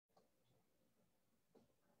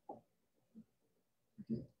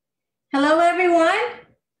Hello, everyone.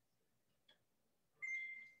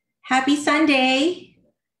 Happy Sunday.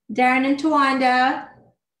 Darren and Tawanda.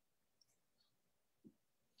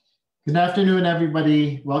 Good afternoon,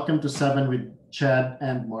 everybody. Welcome to 7 with Chad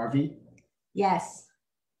and Marvie. Yes.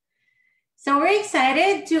 So we're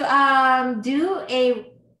excited to do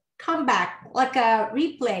a comeback, like a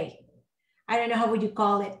replay. I don't know how would you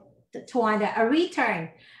call it, Tawanda, a return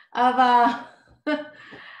of a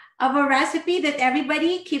of a recipe that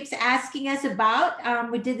everybody keeps asking us about.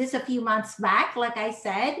 We did this a few months back, like I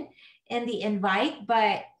said in the invite,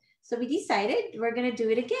 but so we decided we're gonna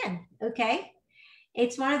do it again. Okay.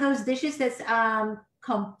 It's one of those dishes that's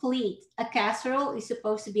complete. A casserole is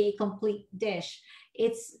supposed to be a complete dish.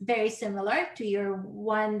 It's very similar to your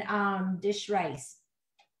one dish rice.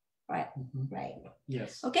 Right. Mm-hmm. Right.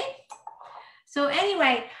 Yes. Okay. So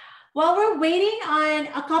anyway, while we're waiting on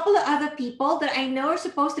a couple of other people that I know are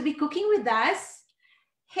supposed to be cooking with us,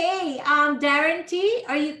 hey, Darren T,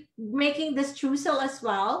 are you making the streusel as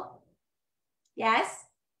well? Yes?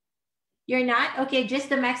 You're not? Okay, just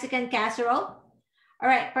the Mexican casserole? All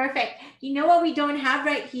right, perfect. You know what we don't have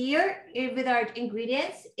right here with our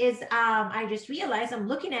ingredients is, I just realized I'm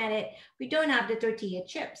looking at it, we don't have the tortilla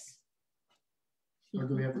chips. Or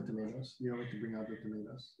do we have the tomatoes? You want me to bring out the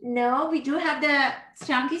tomatoes? No, we do have the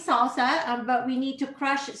chunky salsa, but we need to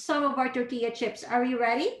crush some of our tortilla chips. Are you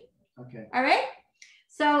ready? Okay. All right.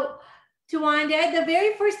 So, Tawanda, the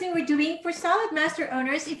very first thing we're doing for Saladmaster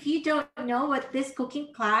owners, if you don't know what this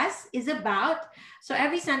cooking class is about, so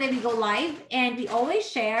every Sunday we go live and we always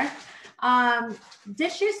share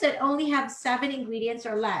dishes that only have 7 ingredients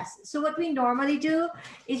or less. So what we normally do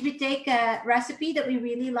is we take a recipe that we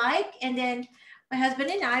really like, and then my husband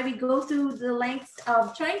and I, we go through the lengths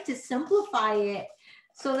of trying to simplify it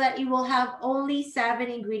so that it will have only 7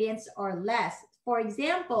 ingredients or less. For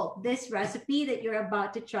example, this recipe that you're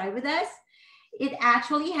about to try with us, it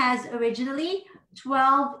actually has originally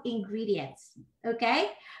 12 ingredients,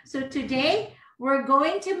 okay? So today, we're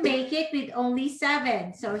going to make it with only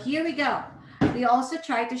 7. So here we go. We also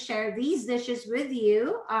try to share these dishes with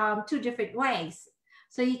you 2 different ways.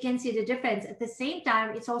 So you can see the difference. At the same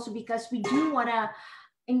time, it's also because we do want to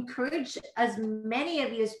encourage as many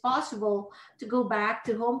of you as possible to go back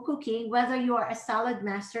to home cooking, whether you are a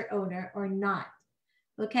Saladmaster owner or not.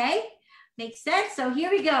 Okay? Makes sense? So here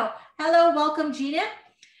we go. Hello, welcome, Gina.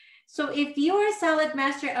 So if you are a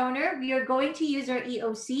Saladmaster owner, we are going to use our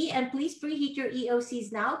EOC, and please preheat your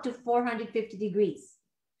EOCs now to 450 degrees.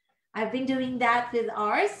 I've been doing that with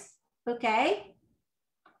ours, okay?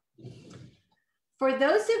 For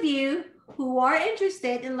those of you who are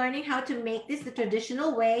interested in learning how to make this the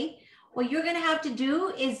traditional way, what you're gonna have to do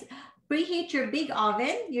is preheat your big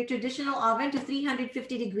oven, your traditional oven, to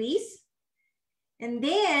 350 degrees. And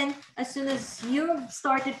then as soon as you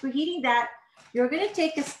started preheating that, you're gonna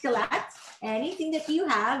take a skillet, anything that you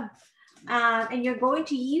have, and you're going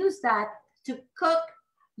to use that to cook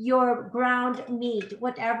your ground meat,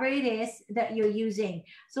 whatever it is that you're using.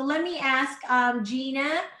 So let me ask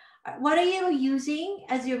Gina, what are you using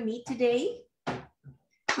as your meat today?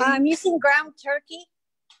 I'm using ground turkey.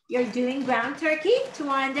 You're doing ground turkey.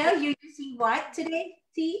 Tawanda, you're using what today,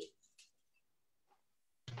 T?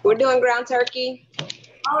 We're doing ground turkey.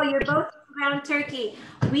 Oh, you're both ground turkey.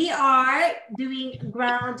 We are doing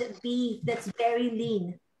ground beef that's very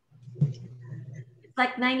lean. It's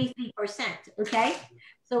like 93%, okay?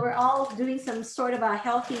 So we're all doing some sort of a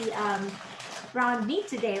healthy ground meat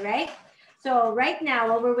today, right? So right now,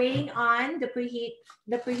 while we're waiting on the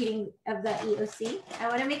preheating of the EOC, I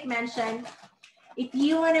want to make mention, if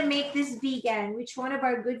you want to make this vegan, which one of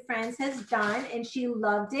our good friends has done, and she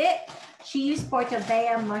loved it, she used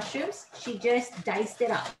portabella mushrooms. She just diced it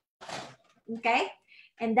up, okay?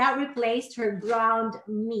 And that replaced her ground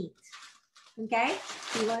meat, okay?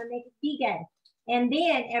 So you want to make it vegan. And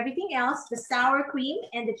then everything else, the sour cream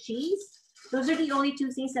and the cheese, those are the only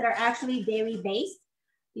 2 things that are actually dairy-based.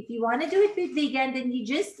 If you want to do it with vegan, then you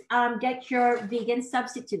just get your vegan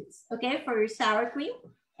substitutes, okay, for your sour cream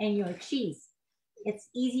and your cheese. It's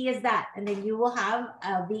easy as that. And then you will have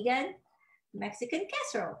a vegan Mexican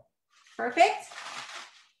casserole. Perfect?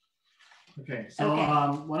 Okay, so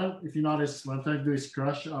okay. If you notice, what I'm trying to do is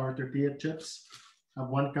crush our tortilla chips. I have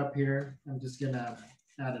 1 cup here. I'm just going to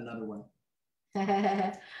add another one.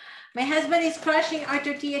 My husband is crushing our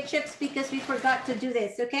tortilla chips because we forgot to do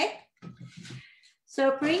this, okay?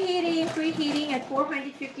 So preheating at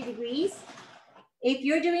 450 degrees. If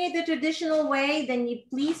you're doing it the traditional way, then you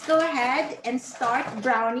please go ahead and start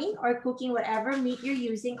browning or cooking whatever meat you're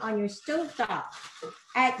using on your stovetop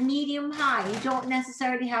at medium high. You don't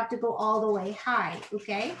necessarily have to go all the way high,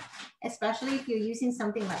 okay? Especially if you're using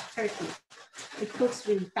something like turkey. It cooks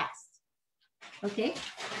really fast, okay?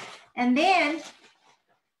 And then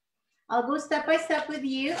I'll go step by step with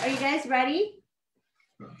you. Are you guys ready?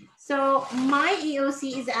 So my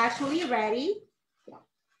EOC is actually ready.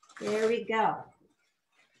 There we go.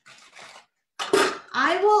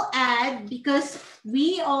 I will add, because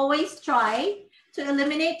we always try to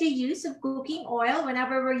eliminate the use of cooking oil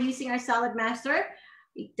whenever we're using our Saladmaster.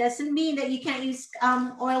 It doesn't mean that you can't use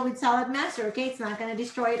oil with Saladmaster, okay? It's not going to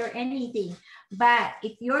destroy it or anything. But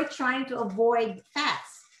if you're trying to avoid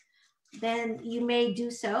fats, then you may do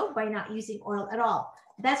so by not using oil at all.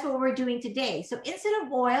 That's what we're doing today. So instead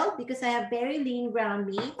of oil, because I have very lean ground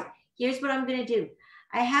meat, here's what I'm going to do.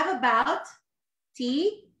 I have about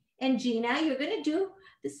T. And Gina, you're going to do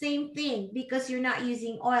the same thing because you're not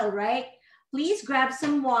using oil, right? Please grab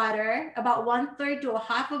some water, about 1/3 to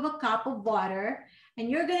 1/2 of a cup of water, and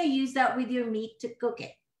you're going to use that with your meat to cook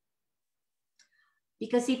it.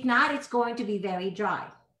 Because if not, it's going to be very dry.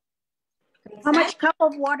 How much cup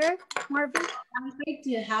of water, Marvie? 1/3 to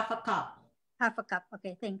 1/2 a cup. 1/2 a cup.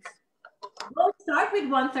 Okay, thanks. We'll start with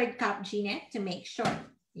 1/3 cup, Gina, to make sure.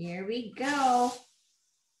 Here we go.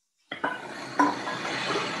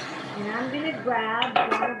 And I'm going to grab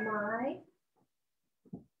one of my,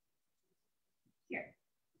 here.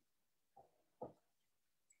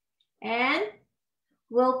 And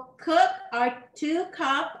we'll cook our 2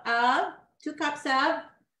 cups of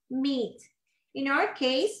meat. In our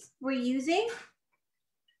case, we're using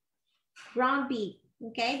ground beef.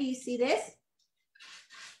 Okay, do you see this?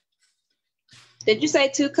 Did you say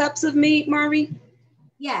 2 cups of meat, Marvie?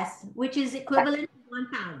 Yes, which is equivalent to 1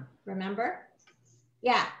 pound, remember?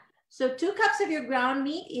 Yeah. So 2 cups of your ground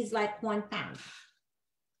meat is like 1 pound.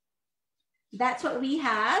 That's what we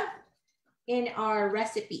have in our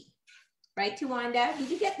recipe. Right, Tawanda? Did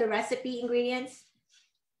you get the recipe ingredients?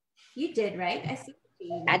 You did, right? I see.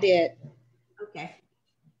 I did. Okay.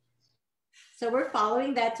 So we're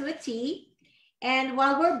following that to a T. And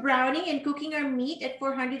while we're browning and cooking our meat at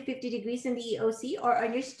 450 degrees in the EOC or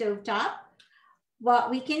on your stovetop, what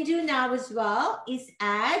we can do now as well is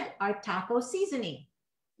add our taco seasoning.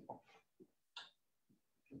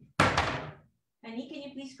 Annie, can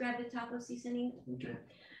you please grab the taco seasoning? Okay.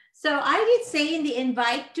 So I did say in the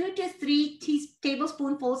invite 2 to 3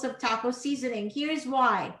 tablespoonfuls of taco seasoning. Here's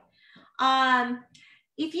why.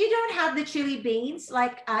 If you don't have the chili beans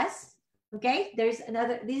like us, okay, this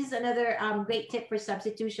is another great tip for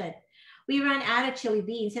substitution. We ran out of chili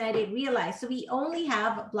beans and I didn't realize. So we only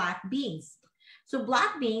have black beans. So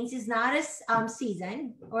black beans is not as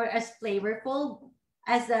seasoned or as flavorful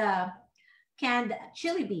as the canned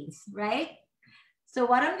chili beans, right? So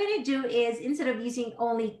what I'm going to do is instead of using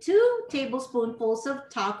only 2 tablespoonfuls of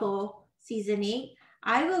taco seasoning,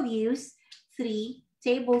 I will use 3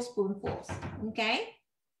 tablespoonfuls, okay?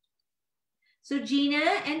 So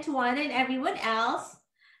Gina and Tawana and everyone else,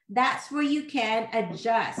 that's where you can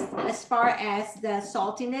adjust as far as the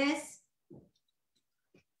saltiness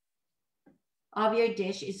of your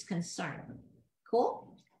dish is concerned.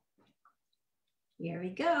 Cool? Here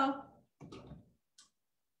we go.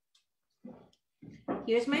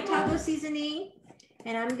 Here's my taco seasoning,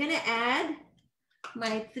 and I'm gonna add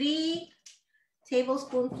my 3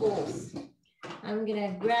 tablespoonfuls. I'm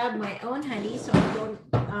gonna grab my own honey so I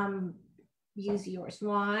don't use yours.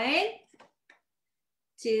 1,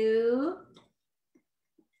 2,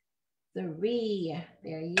 3.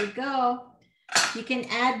 There you go. You can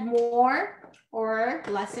add more or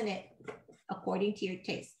lessen it according to your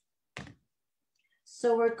taste.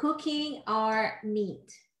 So we're cooking our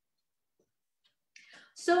meat.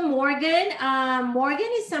 So Morgan,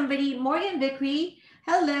 Morgan is somebody, Morgan Vickery,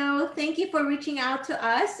 hello, thank you for reaching out to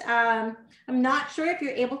us. I'm not sure if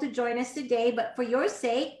you're able to join us today, but for your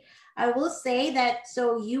sake, I will say that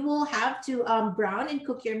so you will have to brown and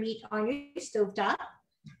cook your meat on your stovetop.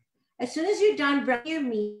 As soon as you're done browning your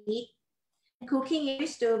meat and cooking in your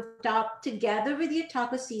stovetop together with your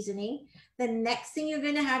taco seasoning, the next thing you're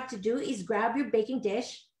gonna have to do is grab your baking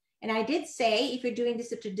dish. And I did say, if you're doing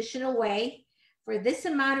this a traditional way, for this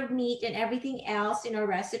amount of meat and everything else in our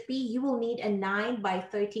recipe, you will need a 9 by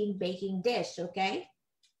 13 baking dish, okay?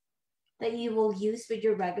 That you will use with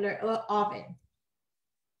your regular oven.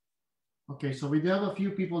 Okay, so we do have a few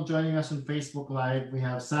people joining us on Facebook Live. We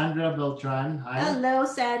have Sandra Beltran. Hi. Hello,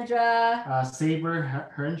 Sandra. Saber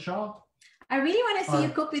Hernshaw. I really want to see you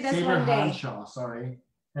cook with us one day. Saber Hanshaw, sorry.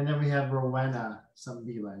 And then we have Rowena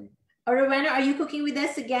Sambilay. Or Rowena, are you cooking with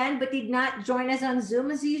us again, but did not join us on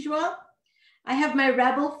Zoom as usual? I have my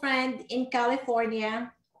rebel friend in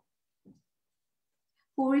California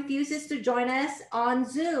who refuses to join us on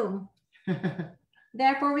Zoom.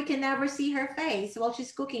 Therefore, we can never see her face while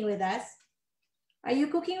she's cooking with us. Are you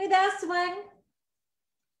cooking with us, Wen?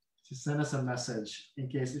 Just send us a message in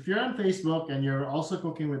case. If you're on Facebook and you're also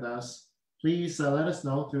cooking with us, please let us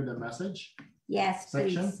know through the message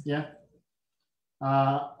section. Please. Yeah.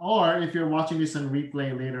 Or if you're watching this on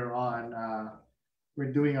replay later on,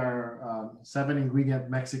 we're doing our 7-ingredient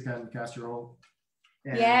Mexican casserole.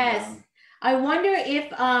 And, yes. I wonder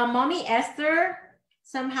if Mommy Esther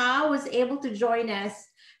somehow was able to join us.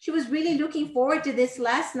 She was really looking forward to this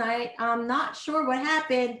last night. I'm not sure what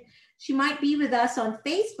happened. She might be with us on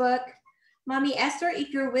Facebook. Mommy Esther,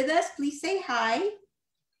 if you're with us, please say hi.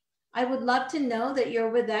 I would love to know that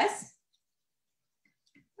you're with us.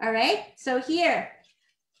 All right, so here,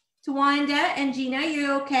 Tawanda and Gina,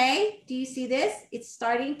 you're okay? Do you see this? It's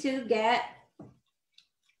starting to get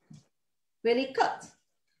really cooked,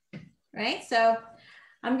 right? So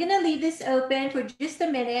I'm gonna leave this open for just a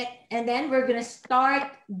minute and then we're gonna start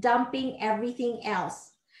dumping everything else.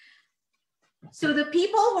 So the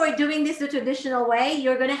people who are doing this the traditional way,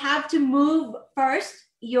 you're gonna have to move first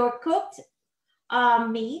your cooked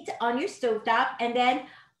meat on your stovetop and then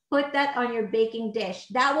put that on your baking dish.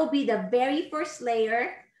 That will be the very first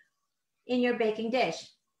layer in your baking dish,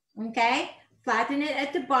 okay? Flatten it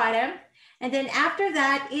at the bottom. And then after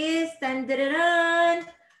that is, dun, dun, dun, dun,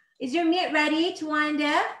 is your meat ready,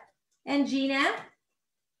 Tawanda and Gina?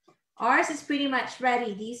 Ours is pretty much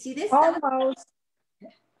ready. Do you see this? Almost.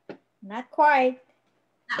 Not quite.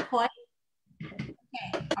 Not quite.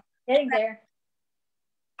 Okay. Getting there.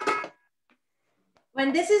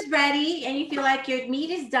 When this is ready and you feel like your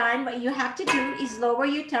meat is done, what you have to do is lower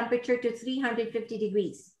your temperature to 350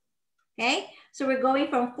 degrees. Okay, so we're going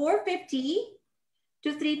from 450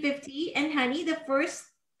 to 350. And honey, the first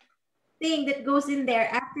thing that goes in there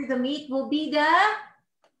after the meat will be the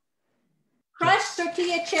crushed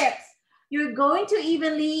tortilla chips. You're going to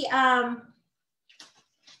evenly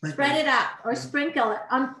spread it out or sprinkle it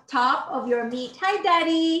on top of your meat. Hi,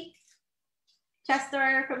 Daddy.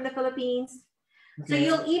 Chester from the Philippines. Okay. So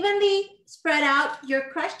you'll evenly spread out your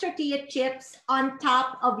crushed tortilla chips on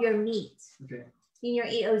top of your meat. Okay. In your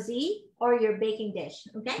E-asy or your baking dish.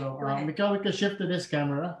 Okay. So, Mikhail, we can shift to this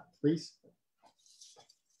camera, please.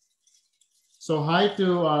 So, hi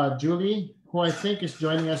to Julie, who I think is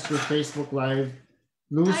joining us through Facebook Live.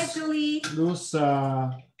 Hi, Julie. Luz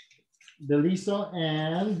Deliso,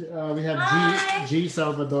 and we have G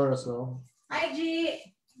Salvador as well. Hi,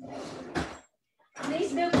 G.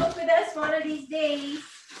 Please do cook with us one of these days.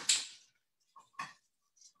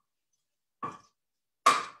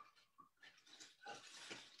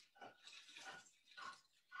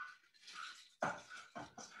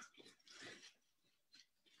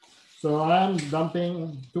 So I'm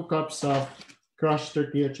dumping 2 cups of crushed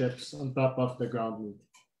tortilla chips on top of the ground meat.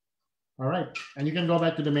 All right, and you can go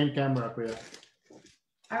back to the main camera, Kuya.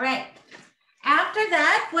 All right. After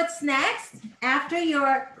that, what's next? After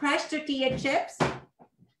your crushed tortilla chips,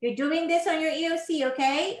 you're doing this on your E-asy,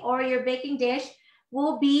 okay? Or your baking dish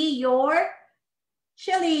will be your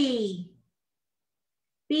chili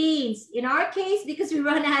beans. In our case, because we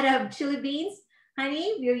run out of chili beans,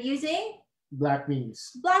 honey, we're using black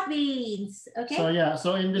beans. Black beans, okay? So yeah,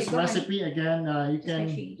 so in this recipe, again,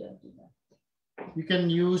 you can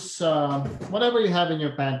use whatever you have in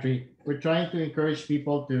your pantry. We're trying to encourage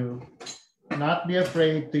people to not be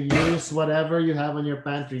afraid to use whatever you have in your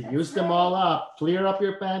pantry. Use them all up. Clear up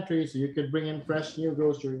your pantry so you could bring in fresh new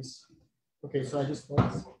groceries. Okay, so I just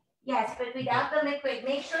want. Yes, but without the liquid.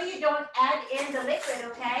 Make sure you don't add in the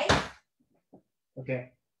liquid, okay?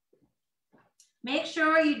 Okay. Make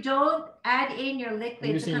sure you don't add in your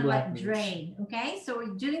liquid to kind of like beans. drain, okay? So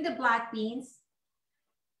we're doing the black beans.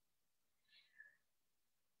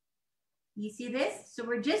 You see this? So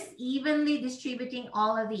we're just evenly distributing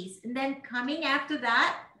all of these. And then coming after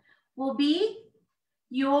that will be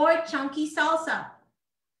your chunky salsa.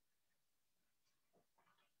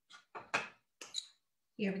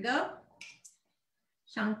 Here we go.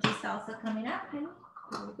 Chunky salsa coming up. Here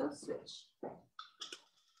we go, switch.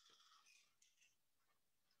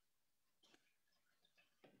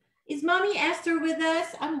 Is Mommy Esther with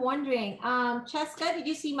us? I'm wondering. Cheska, did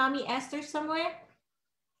you see Mommy Esther somewhere?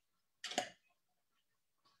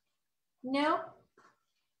 No?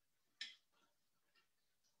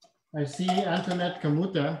 I see Antoinette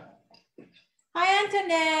Kamuta. Hi,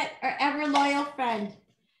 Antoinette, our ever loyal friend.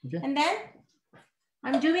 Okay. And then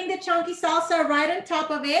I'm doing the chunky salsa right on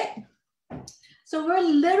top of it. So we're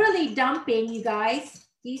literally dumping, you guys.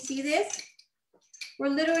 Do you see this? We're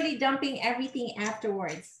literally dumping everything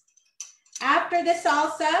afterwards. After the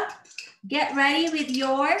salsa, get ready with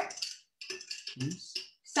your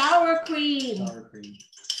sour cream. Sour cream.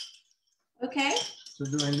 Okay? So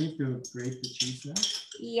do I need to grate the cheese now?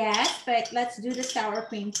 Yes, but let's do the sour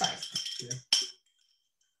cream first. Okay.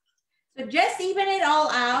 So just even it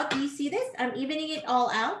all out. Do you see this? I'm evening it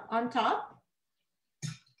all out on top.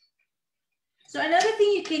 So another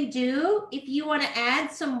thing you can do if you want to add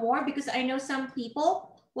some more, because I know some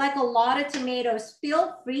people like a lot of tomatoes,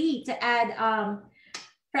 feel free to add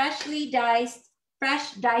fresh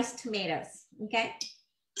diced tomatoes, okay?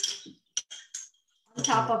 On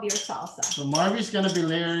top of your salsa. So Marvie's gonna be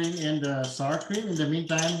layering in the sour cream. In the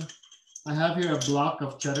meantime, I have here a block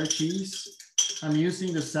of cheddar cheese. I'm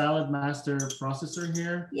using the Saladmaster processor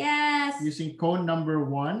here. Yes. Using cone number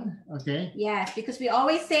 1, okay? Yes, because we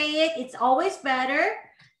always say it, it's always better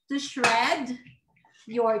to shred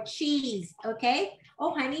your cheese, okay? Oh,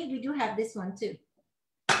 honey, we do have this one too.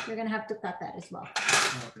 You're gonna have to cut that as well.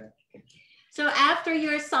 Okay. So after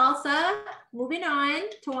your salsa, moving on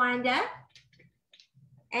to Wanda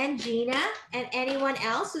and Gina and anyone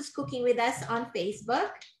else who's cooking with us on Facebook.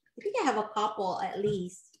 I think I have a couple at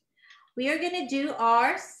least. We are gonna do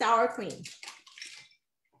our sour cream.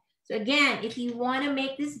 So again, if you wanna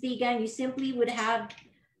make this vegan, you simply would have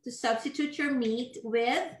to substitute your meat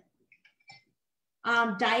with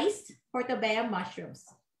diced portobello mushrooms.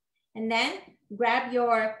 And then grab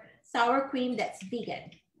your sour cream that's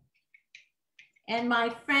vegan. And my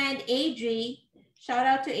friend Adri, shout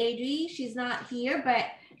out to Adri, she's not here, but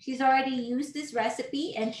she's already used this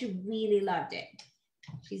recipe and she really loved it.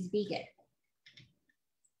 She's vegan.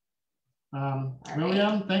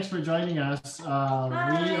 William, thanks for joining us. We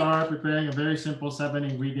are preparing a very simple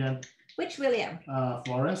 7-ingredient. Which William?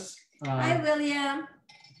 Flores. Hi, William.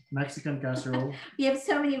 Mexican casserole. We have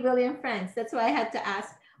so many William friends. That's why I had to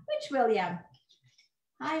ask, which William?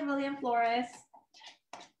 Hi, William Flores.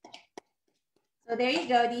 So there you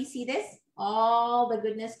go. Do you see this? All the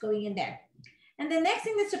goodness going in there. And the next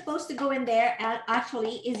thing that's supposed to go in there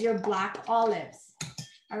actually is your black olives.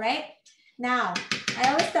 All right. Now, I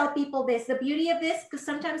always tell people this, the beauty of this, because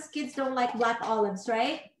sometimes kids don't like black olives,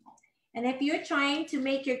 right? And if you're trying to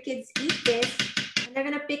make your kids eat this, and they're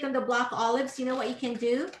gonna pick on the black olives, you know what you can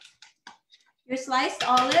do? Your sliced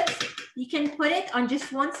olives, you can put it on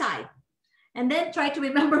just one side. And then try to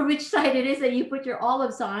remember which side it is that you put your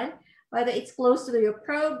olives on, whether it's close to your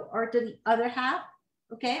probe or to the other half,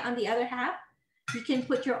 okay? On the other half, you can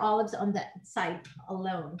put your olives on that side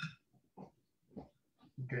alone.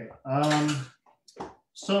 Okay.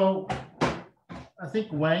 So I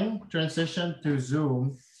think Wang transitioned to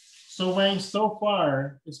Zoom. So Wang, so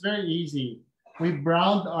far, it's very easy. We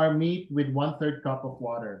browned our meat with 1/3 cup of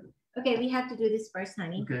water. Okay, we have to do this first,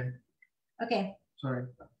 honey. Okay. Okay. Sorry.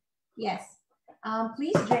 Yes.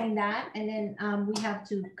 Please drain that. And then we have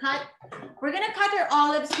to cut. We're going to cut our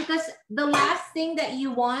olives because the last thing that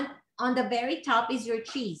you want on the very top is your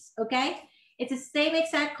cheese, okay? It's the same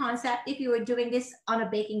exact concept if you were doing this on a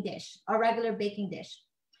baking dish, a regular baking dish.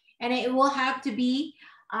 And it will have to be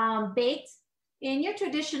baked in your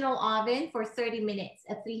traditional oven for 30 minutes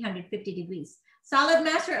at 350 degrees.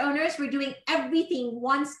 Saladmaster owners, we're doing everything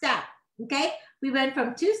one step, okay? We went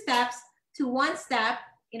from 2 steps to 1 step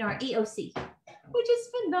in our EOC, which is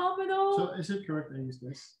phenomenal. So is it correct I use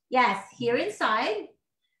this? Yes, here inside,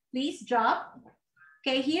 please drop.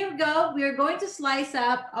 Okay, here we go. We're going to slice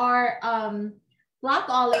up our black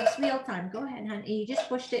olives real time. Go ahead, honey. You just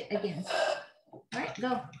pushed it against. All right,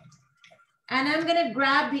 go. And I'm gonna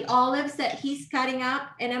grab the olives that he's cutting up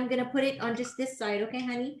and I'm gonna put it on just this side, okay,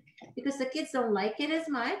 honey? Because the kids don't like it as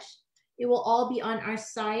much. It will all be on our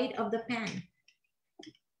side of the pan.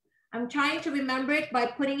 I'm trying to remember it by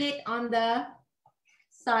putting it on the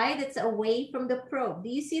side that's away from the probe. Do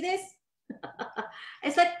you see this?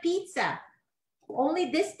 It's like pizza.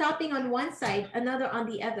 Only this topping on one side, another on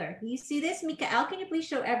the other. Do you see this? Mikael, can you please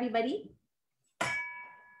show everybody?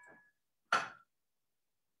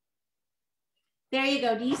 There you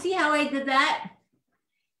go. Do you see how I did that?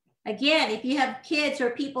 Again, if you have kids or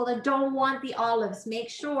people that don't want the olives, make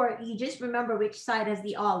sure you just remember which side has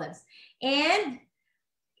the olives. And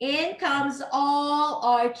in comes all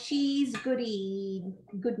our cheese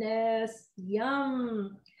goodness.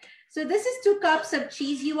 Yum. So this is 2 cups of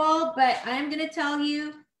cheese, you all, but I'm gonna tell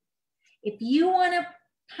you, if you wanna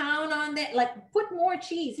pound on that, like put more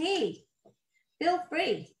cheese, hey, feel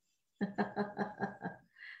free.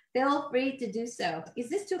 Feel free to do so. Is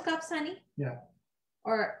this 2 cups, honey? Yeah.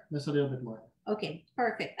 Or just a little bit more. Okay,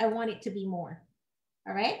 perfect. I want it to be more.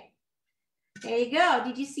 All right. There you go.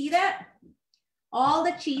 Did you see that? All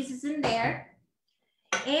the cheese is in there.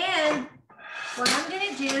 And what I'm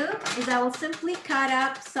gonna do is I will simply cut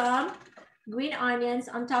up some green onions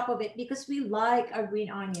on top of it because we like our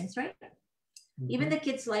green onions, right? Even the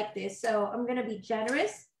kids like this. So I'm gonna be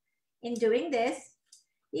generous in doing this.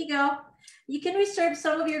 Here you go. You can reserve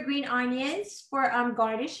some of your green onions for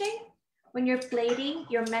garnishing when you're plating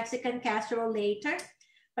your Mexican casserole later.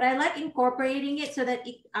 But I like incorporating it so that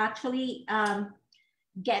it actually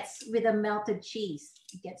gets with the melted cheese.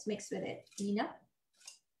 It gets mixed with it, you know?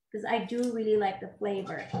 Because I do really like the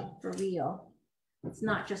flavor, for real. It's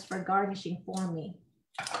not just for garnishing for me.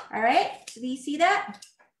 All right, so do you see that?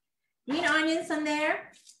 Green onions on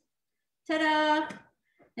there. Ta-da!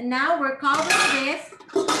 And now we're covering this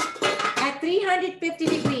at 350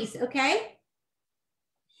 degrees, okay?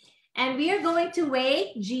 And we are going to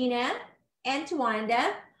wait, Gina and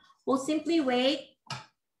Tawanda will simply wait.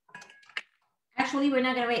 Actually, we're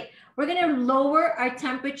not gonna wait. We're gonna lower our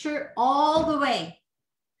temperature all the way,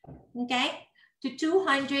 okay, to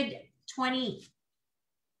 220.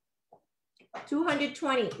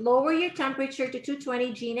 220. Lower your temperature to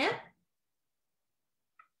 220, Gina.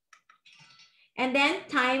 And then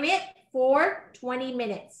time it for 20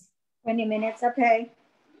 minutes. 20 minutes, okay.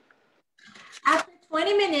 After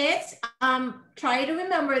 20 minutes, try to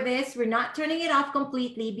remember this. We're not turning it off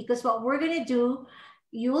completely because what we're gonna do,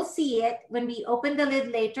 you will see it when we open the lid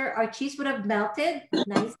later, our cheese would have melted.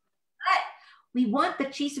 Nice. But we want the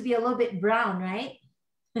cheese to be a little bit brown, right?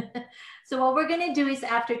 So what we're gonna do is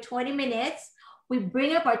after 20 minutes, we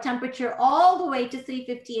bring up our temperature all the way to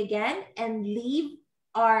 350 again and leave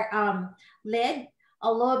our lid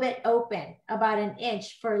a little bit open, about an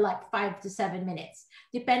inch for like 5 to 7 minutes,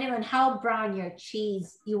 depending on how brown your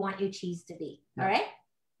cheese, you want your cheese to be, all right?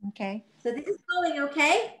 Okay. So this is going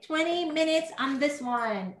okay. 20 minutes on this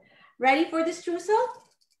one. Ready for the streusel?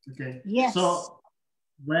 Okay. Yes. So,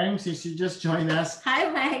 Wang, since you just joined us,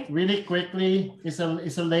 Hi, Wang. really quickly, it's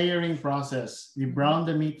a layering process. You brown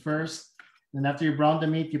the meat first. Then after you brown the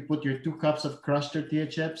meat, you put your 2 cups of crushed tortilla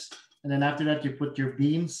chips. And then after that, you put your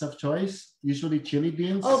beans of choice, usually chili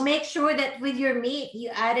beans. Oh, make sure that with your meat, you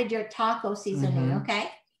added your taco seasoning, okay?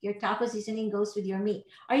 Your taco seasoning goes with your meat.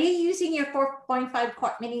 Are you using your 4.5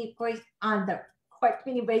 quart mini on the quart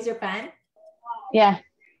mini brazier pan? Yeah.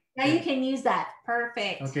 Now you can use that.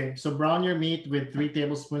 Perfect. Okay, so brown your meat with 3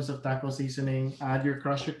 tablespoons of taco seasoning. Add your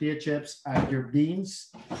crushed tortilla chips. Add your beans.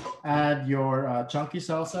 Add your chunky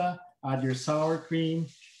salsa. Add your sour cream.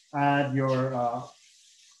 Add your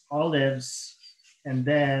olives, and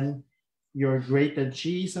then your grated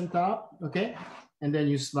cheese on top, okay? And then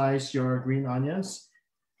you slice your green onions,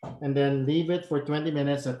 and then leave it for 20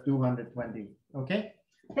 minutes at 220, okay?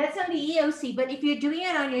 That's on the E-asy, but if you're doing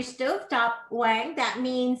it on your stovetop, Wang, that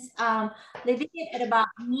means leaving it at about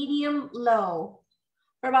medium-low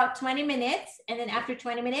for about 20 minutes, and then after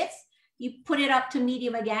 20 minutes, you put it up to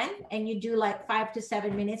medium again, and you do like 5 to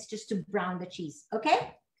 7 minutes just to brown the cheese,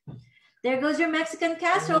 okay? There goes your Mexican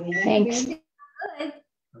casserole. Thanks. Good.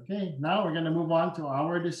 Okay, now we're gonna move on to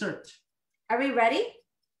our dessert. Are we ready?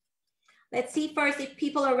 Let's see first if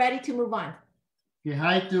people are ready to move on. Okay,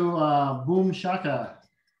 hi to Boom Shaka,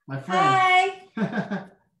 my friend. Hi.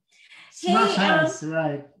 Smurf Hey, hands,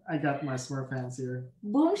 right. I got my Smurf hands here.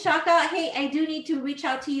 Boom Shaka, hey, I do need to reach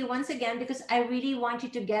out to you once again because I really want you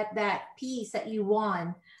to get that piece that you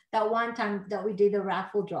won that one time that we did the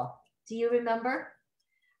raffle draw. Do you remember?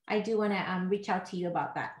 I do want to reach out to you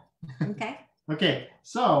about that. Okay. Okay,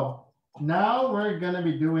 so now we're gonna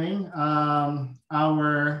be doing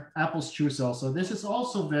our apple streusel. So this is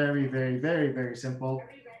also very, very, very, very simple.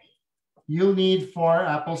 You'll need 4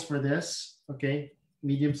 apples for this, okay,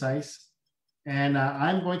 medium size. And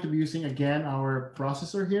I'm going to be using again our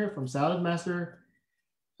processor here from Saladmaster.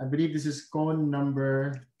 I believe this is cone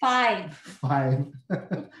number 5.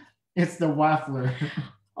 It's the waffler.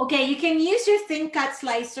 Okay, you can use your thin cut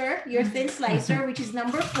slicer, your thin slicer, which is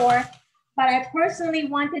number 4. But I personally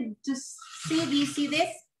wanted to see, do you see this?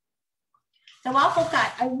 The waffle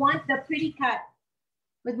cut. I want the pretty cut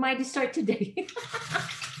with my dessert today.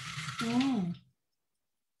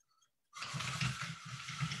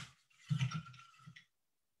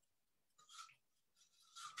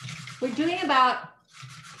 We're doing about,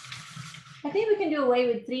 I think we can do away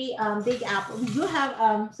with 3 big apples. We do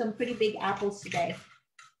have some pretty big apples today.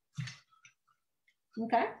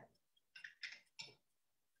 Okay.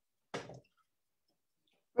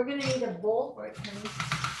 We're gonna need a bowl for it.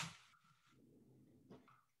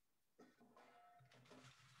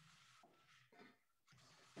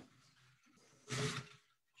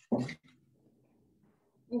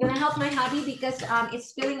 I'm gonna help my hubby because it's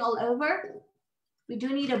spilling all over. We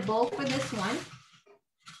do need a bowl for this one.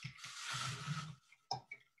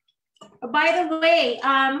 Oh, by the way,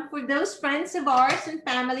 for those friends of ours and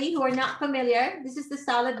family who are not familiar, this is the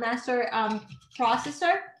Saladmaster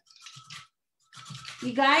processor.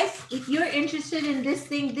 You guys, if you're interested in this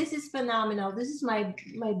thing, this is phenomenal. This is my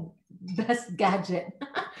best gadget.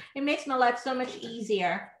 It makes my life so much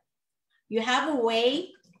easier. You have a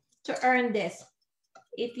way to earn this.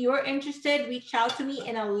 If you're interested, reach out to me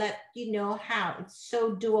and I'll let you know how. It's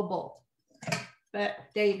so doable. But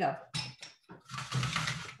there you go.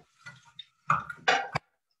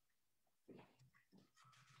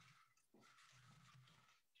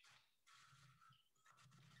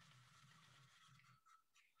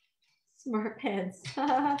 Smart pants.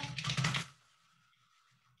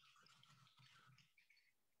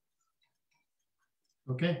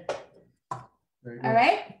 Okay. Very good. All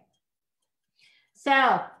right.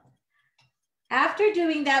 So after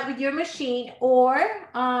doing that with your machine, or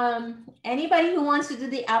anybody who wants to do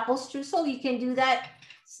the apple streusel, you can do that.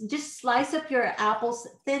 Just slice up your apples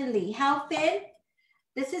thinly. How thin?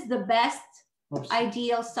 This is the best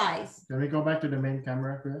ideal size. Can we go back to the main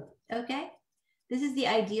camera for that? Okay. This is the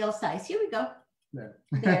ideal size. Here we go. There.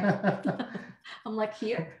 There. I'm like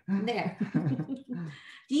here, there.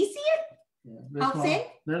 Do you see it? Yeah, How thin?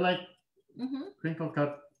 They're like crinkle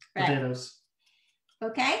cut potatoes.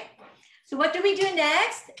 Okay. So what do we do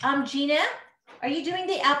next? Gina, are you doing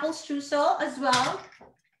the apple streusel as well?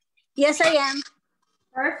 Yes, I am.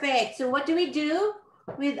 Perfect. So what do we do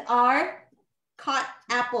with our cut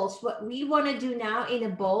apples? What we want to do now in a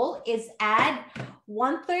bowl is add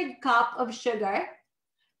 1/3 cup of sugar.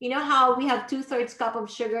 You know how we have 2/3 cup of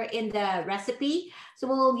sugar in the recipe? So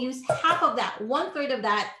we'll use half of that, 1/3 of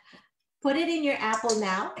that. Put it in your apple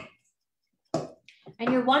now. And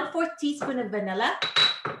your 1/4 teaspoon of vanilla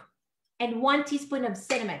and 1 teaspoon of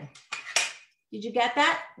cinnamon. Did you get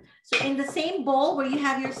that? So in the same bowl where you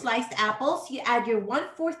have your sliced apples, you add your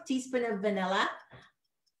 1/4 teaspoon of vanilla,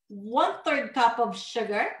 1/3 cup of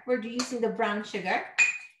sugar. We're using the brown sugar,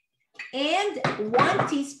 and 1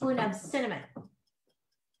 teaspoon of cinnamon.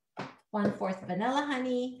 1/4 vanilla,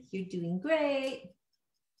 honey. You're doing great.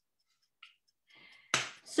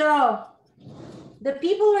 So the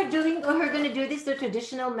people who are going to do this the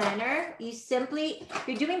traditional manner,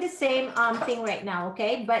 you're doing the same thing right now,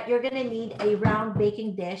 okay? But you're going to need a round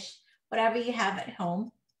baking dish, whatever you have at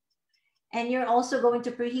home. And you're also going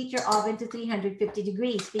to preheat your oven to 350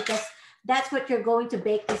 degrees because that's what you're going to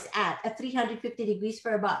bake this at 350 degrees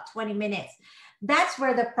for about 20 minutes. That's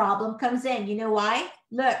where the problem comes in. You know why?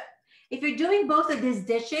 Look, if you're doing both of these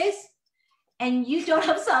dishes, and you don't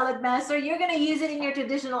have Saladmaster, you're going to use it in your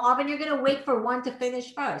traditional oven. You're going to wait for one to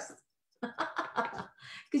finish first.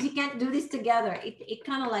 Because you can't do this together. It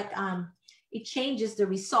kind of like, it changes the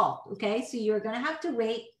result, okay? So you're going to have to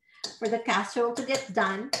wait for the casserole to get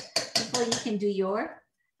done before you can do your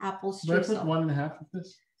apple streusel. Do I put 1.5 of this?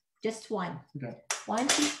 Just one. Okay. 1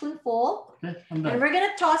 teaspoonful. Okay, I'm done. And we're going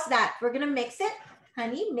to toss that. We're going to mix it.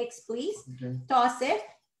 Honey, mix please. Okay. Toss it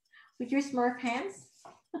with your Smurf hands.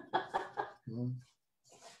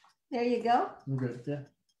 There you go. I'm good, yeah.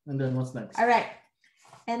 And then what's next? All right.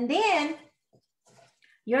 And then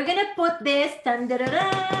you're going to put this,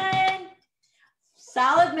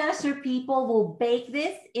 Saladmaster people will bake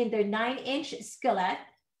this in their 9-inch skillet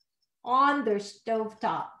on their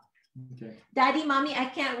stovetop. Okay. Daddy, mommy, I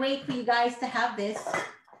can't wait for you guys to have this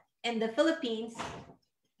in the Philippines.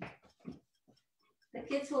 The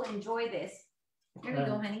kids will enjoy this. Here we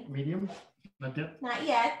go, honey. Medium? Not yet? Not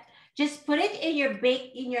yet. Just put it in your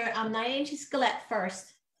 9-inch skillet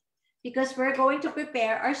first because we're going to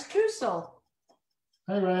prepare our streusel.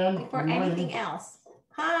 Hi, Ryan. Before anything else.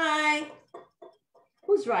 Hi.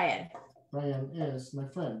 Who's Ryan? Ryan is my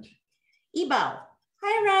friend. Ibaw.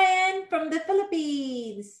 Hi, Ryan from the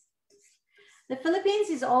Philippines. The Philippines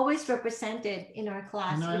is always represented in our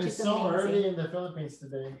class, No, which it's is so amazing. early in the Philippines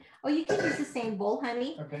today. Oh, you can use the same bowl,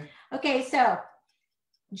 honey. Okay. Okay, so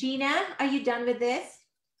Gina, are you done with this?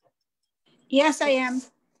 Yes, I am.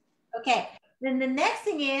 Okay, then the next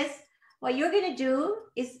thing is, what you're gonna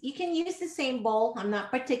do is you can use the same bowl. I'm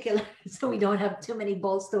not particular, so we don't have too many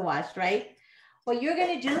bowls to wash, right? What you're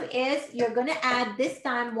gonna do is you're gonna add this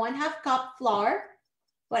time 1/2 cup flour,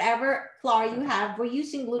 whatever flour you have. We're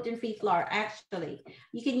using gluten-free flour, actually.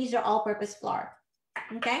 You can use your all-purpose flour,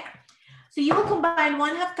 okay? So you will combine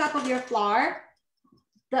 1/2 cup of your flour,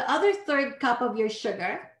 the other 1/3 cup of your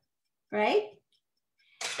sugar, right?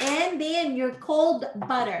 And then your cold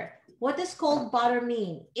butter. What does cold butter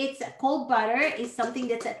mean? It's cold butter is something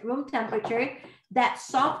that's at room temperature that's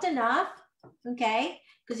soft enough, okay?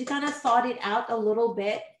 Because you kind of thawed it out a little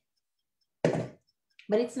bit.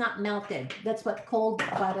 but it's not melted. That's what cold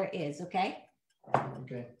butter is, okay?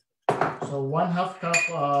 Okay. So 1/2 cup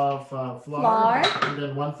of flour, and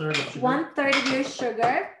then 1/3 of sugar. 1/3 of your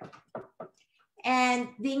sugar. And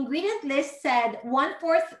the ingredient list said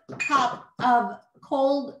 1/4 cup of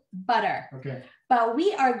cold butter. Okay. But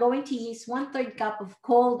we are going to use 1/3 cup of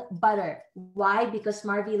cold butter. Why? Because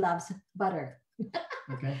Marvie loves butter.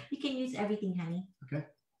 Okay. You can use everything, honey. Okay.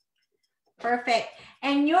 Perfect.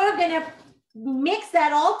 And you're gonna mix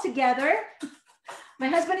that all together. My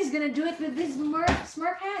husband is gonna do it with his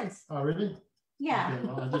smurf hands. Oh, really? Yeah. Okay,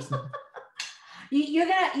 well, I just... You're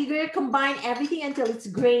gonna combine everything until it's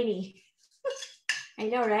grainy. I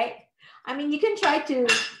know, right? I mean, you can try to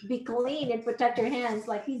be clean and protect your hands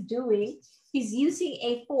like he's doing. He's using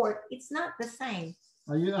a fork. It's not the same.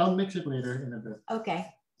 I'll mix it later in a bit. Okay.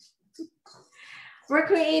 We're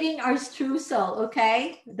creating our streusel,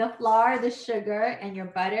 okay? The flour, the sugar, and your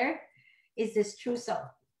butter is the streusel.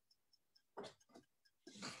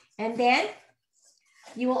 And then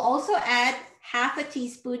you will also add 1/2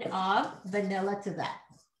 teaspoon of vanilla to that.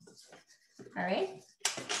 All right?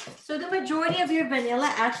 So the majority of your vanilla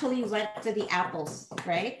actually went to the apples,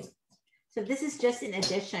 right? So this is just an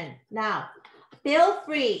addition. Now, feel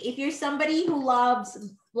free, if you're somebody who loves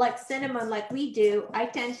like cinnamon like we do, I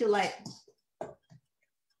tend to like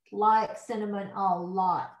cinnamon a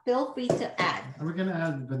lot. Feel free to add. Are we gonna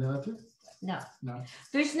add vanilla too? No. No.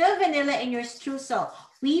 There's no vanilla in your streusel.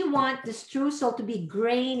 We want the streusel to be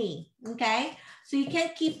grainy, okay? So you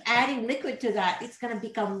can't keep adding liquid to that. It's gonna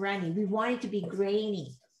become runny. We want it to be grainy.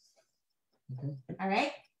 Okay. All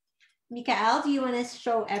right. Mikael, do you want to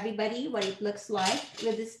show everybody what it looks like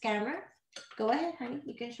with this camera? Go ahead, honey.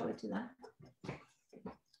 You can show it to them.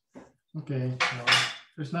 Okay. Well,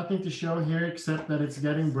 there's nothing to show here except that it's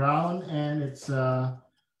getting brown and it's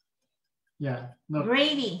yeah. No,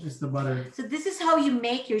 grainy. it's the butter. So this is how you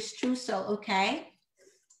make your streusel, okay?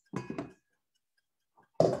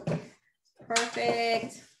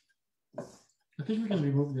 Perfect. I think we can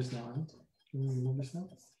remove this now. Huh? Can we remove this now?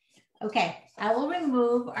 Okay, I will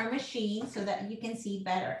remove our machine so that you can see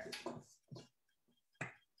better.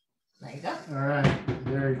 There you go. All right,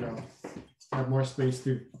 there you go. Have more space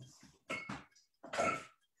too.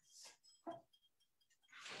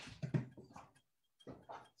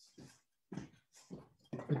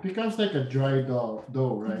 It becomes like a dry dough,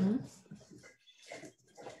 right? Mm-hmm.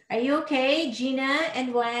 Are you okay, Gina and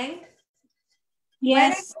Wang? Yes.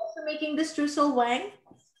 When are you also making the streusel, Wang?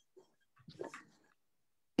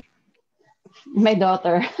 My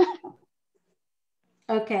daughter.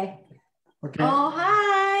 Okay. Okay. Oh,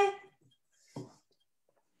 hi.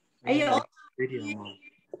 Are you also Video on.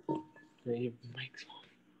 The mic's on.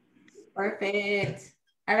 perfect?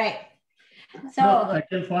 All right. So No, I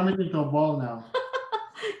can form it into a ball now.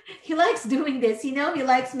 he likes doing this. You know, he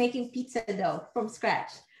likes making pizza dough from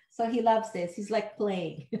scratch. So he loves this. He's like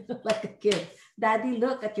playing like a kid. Daddy,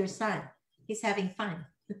 look at your son. He's having fun.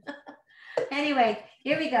 Anyway,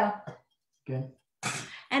 here we go. Okay.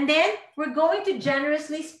 And then we're going to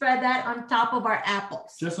generously spread that on top of our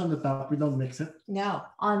apples. Just on the top, we don't mix it. No,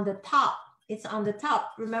 on the top. It's on the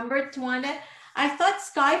top. Remember, Tawanda? I thought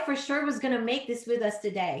Sky for sure was going to make this with us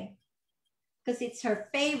today because it's her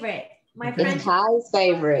favorite. My friend. It's Ty's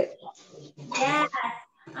favorite. Yeah,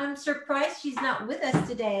 I'm surprised she's not with us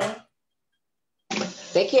today.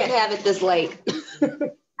 They can't have it this late.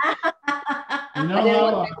 You I know didn't how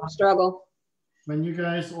want to make them struggle. when you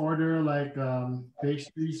guys order like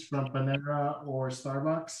pastries from Panera or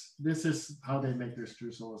Starbucks, this is how they make their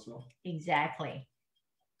streusel as well. Exactly.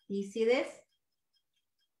 Do you see this?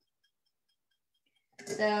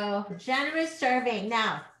 So generous serving.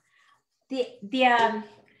 Now, the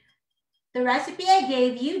recipe I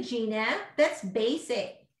gave you, Gina, that's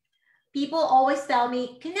basic. People always tell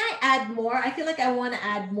me, can I add more? I feel like I want to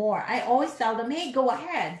add more. I always tell them, hey, go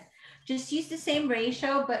ahead. Just use the same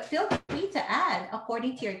ratio, but feel free to add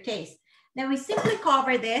according to your taste. Now we simply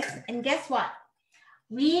cover this, and guess what?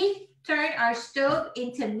 We turn our stove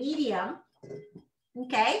into medium,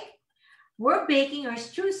 okay? We're baking our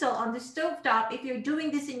streusel on the stovetop. If you're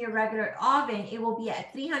doing this in your regular oven, it will be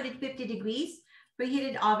at 350 degrees,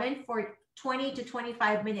 preheated oven for 20 to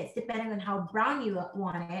 25 minutes, depending on how brown you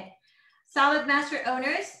want it. Saladmaster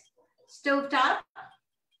owners, stovetop,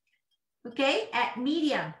 okay, at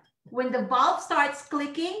medium. When the valve starts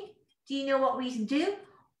clicking, do you know what we do?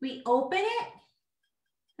 We open it,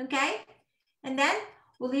 okay? And then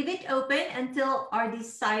we'll leave it open until our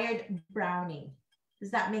desired browning.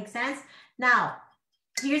 Does that make sense? Now,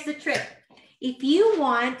 here's the trick. If you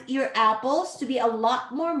want your apples to be a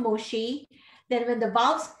lot more mushy, then when the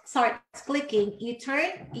valve starts clicking, you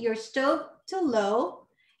turn your stove to low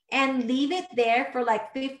and leave it there for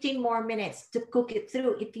like 15 more minutes to cook it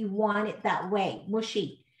through if you want it that way,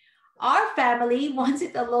 mushy. Our family wants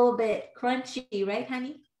it a little bit crunchy, right,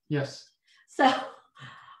 honey? Yes. So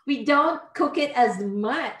we don't cook it as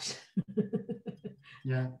much.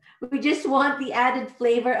 Yeah. We just want the added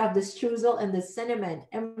flavor of the streusel and the cinnamon,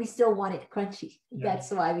 and we still want it crunchy. Yeah. That's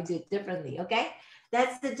why we do it differently, okay?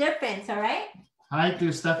 That's the difference, all right? Hi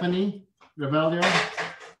to Stephanie Rebellion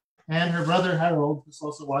and her brother Harold, who's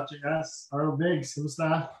also watching us. Harold Biggs,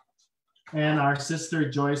 kumusta? And our sister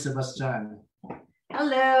Joy Sebastian.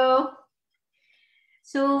 Hello.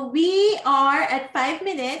 So we are at 5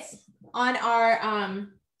 minutes on our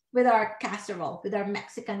with our casserole, with our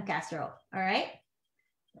Mexican casserole, all right?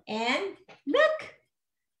 And look,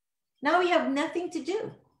 now we have nothing to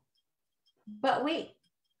do. But wait.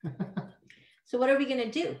 So what are we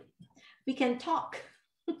gonna do? We can talk.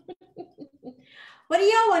 What do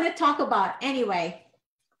y'all want to talk about anyway?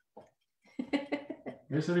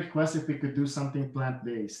 There's a request if we could do something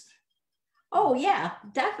plant-based. Oh yeah,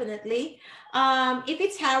 definitely. If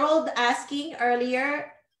it's Harold asking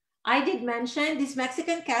earlier, I did mention this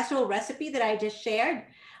Mexican casserole recipe that I just shared.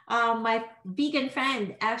 My vegan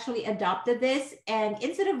friend actually adopted this, and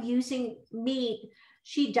instead of using meat,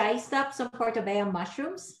 she diced up some portobello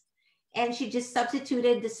mushrooms, and she just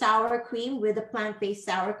substituted the sour cream with the plant-based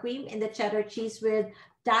sour cream and the cheddar cheese with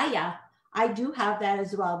Daya. I do have that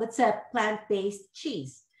as well. That's a plant-based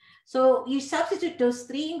cheese. So you substitute those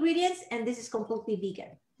 3 ingredients, and this is completely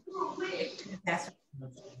vegan. That's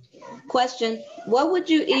Question, what would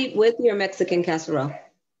you eat with your Mexican casserole?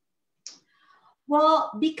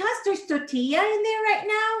 well, because there's tortilla in there right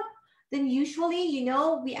now, then usually, you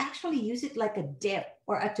know, we actually use it like a dip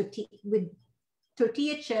or a tortilla with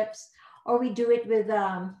tortilla chips, or we do it with,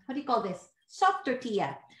 what do you call this? Soft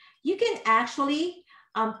tortilla. You can actually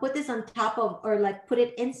put this on top of, or like put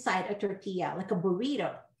it inside a tortilla, like a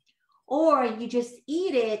burrito, or you just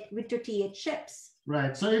eat it with tortilla chips.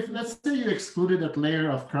 Right. So if let's say you excluded that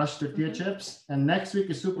layer of crushed tortilla chips, and next week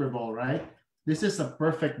is Super Bowl, right? This is a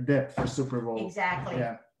perfect dip for Super Bowl. Exactly.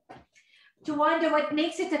 Yeah. To wonder what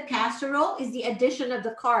makes it a casserole is the addition of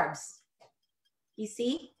the carbs. You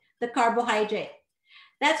see, the carbohydrate.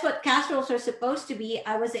 That's what casseroles are supposed to be.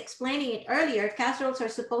 I was explaining it earlier. Casseroles are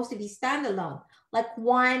supposed to be standalone, like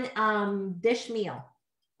one dish meal,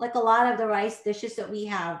 like a lot of the rice dishes that we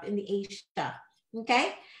have in the Asia.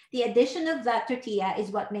 Okay. The addition of that tortilla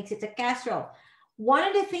is what makes it a casserole. One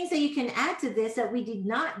of the things that you can add to this that we did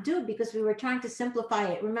not do because we were trying to simplify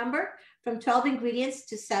it, remember, from 12 ingredients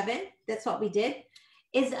to 7, that's what we did,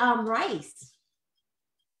 is rice,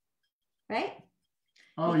 right?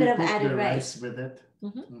 Oh, we you could have cook added the rice. with it?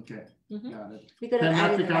 Mm-hmm. Okay, Mm-hmm. got it. We could Then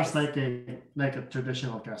have that added becomes rice. like a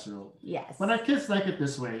traditional casserole. Yes. But our kids like it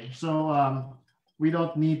this way. So we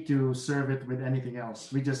don't need to serve it with anything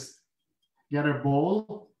else. We just get our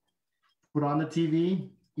bowl, put on the TV,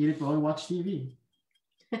 eat it while we watch TV.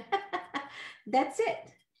 That's it.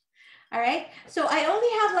 All right. So I only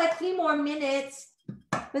have like 3 more minutes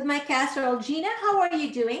with my casserole. Gina, how are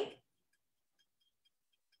you doing?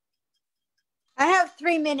 I have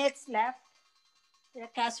 3 minutes left. The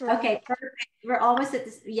casserole. Okay, perfect. We're almost at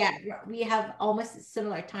this. Yeah, we have almost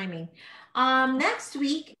similar timing. Next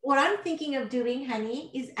week, what I'm thinking of doing,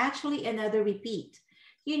 honey, is actually another repeat.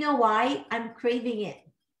 You know why? I'm craving it.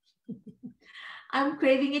 I'm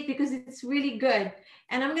craving it because it's really good.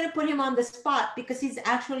 And I'm going to put him on the spot because he's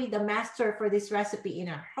actually the master for this recipe in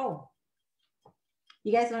our home.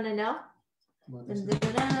 You guys want to know? Dun, dun,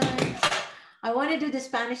 dun, dun. I want to do the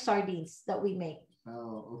Spanish sardines that we make.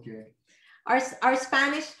 Oh, okay. Our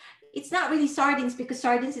Spanish, it's not really sardines because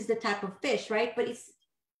sardines is the type of fish, right? But it's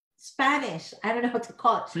Spanish. I don't know what to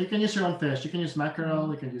call it. So you can use your own fish. You can use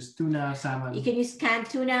mackerel. You can use tuna, salmon. You can use canned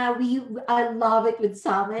tuna. I love it with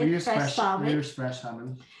salmon, We use fresh salmon. We use fresh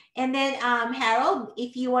salmon. And then Harold,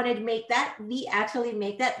 if you wanted to make that, we actually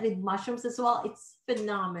make that with mushrooms as well. It's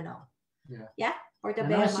phenomenal. Yeah. Yeah. Or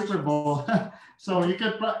the Super Bowl. So you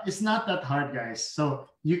could. It's not that hard, guys. So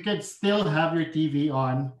you could still have your TV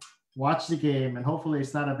on, watch the game, and hopefully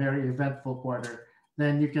it's not a very eventful quarter.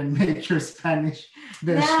 Then you can make your Spanish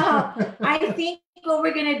dish. Now, I think what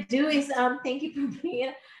we're gonna do is thank you for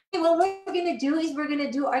being. What we're gonna do is we're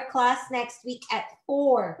gonna do our class next week at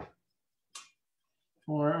 4.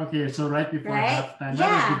 Okay, so right before Right? halftime, Yeah.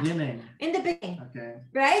 not the beginning. In the beginning, Okay.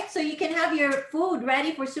 right? So you can have your food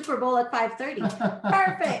ready for Super Bowl at 5:30.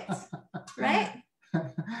 Perfect, right?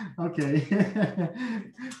 Okay.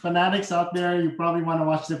 Fanatics out there, you probably want to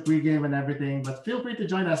watch the pregame and everything, but feel free to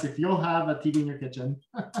join us if you'll have a TV in your kitchen.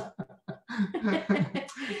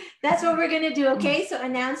 That's what we're gonna do. Okay, so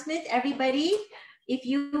announcement, everybody. If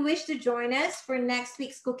you wish to join us for next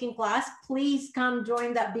week's cooking class, please come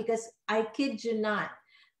join that because I kid you not,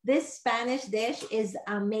 this Spanish dish is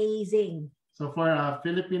amazing. So for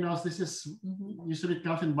Filipinos, this is usually it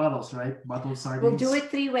comes in bottles, right? Bottled sardines. We'll do it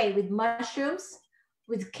 3-way with mushrooms,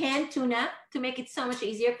 with canned tuna to make it so much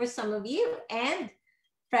easier for some of you, and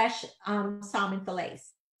fresh salmon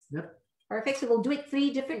fillets. Yep. Perfect. So we'll do it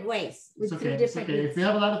 3 different ways with 3 different meats. meats. If we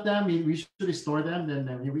have a lot of them, we should store them, then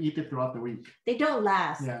we eat it throughout the week. They don't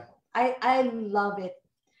last. Yeah. I love it.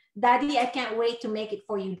 Daddy, I can't wait to make it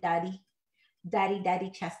for you, Daddy. Daddy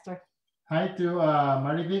Chester. Hi to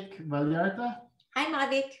Marivic Vallarta. Hi,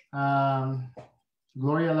 Mavic.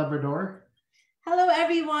 Gloria Labrador. Hello,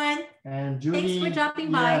 everyone. And Julie. Thanks for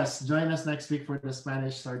dropping by. Yes, join us next week for the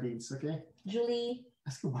Spanish sardines, okay? Julie.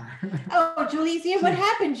 Escobar. Oh, Julie's here. What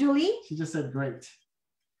happened, Julie? She just said great.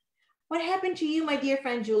 What happened to you, my dear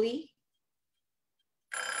friend, Julie?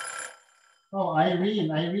 Oh, Irene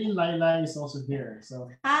Laila is also here. So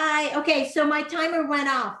hi. Okay, so my timer went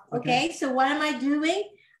off. Okay, so what am I doing?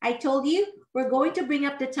 I told you we're going to bring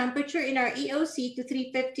up the temperature in our EOC to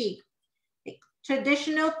 350.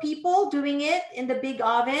 Traditional people doing it in the big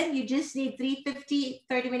oven, you just need 350,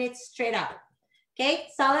 30 minutes straight up. Okay,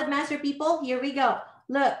 Saladmaster people, here we go.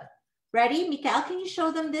 Look, ready? Mikael, can you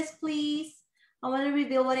show them this, please? I want to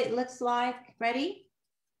reveal what it looks like. Ready?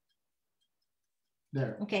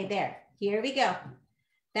 there. Okay, there. Here we go.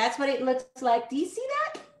 That's what it looks like. Do you see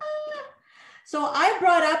that? So I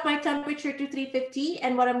brought up my temperature to 350,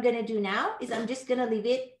 and what I'm gonna do now is I'm just gonna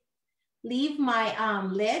leave my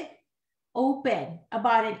lid open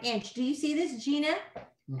about 1 inch. Do you see this, Gina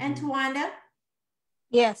and Tawanda?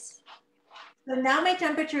 Yes. So now my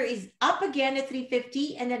temperature is up again at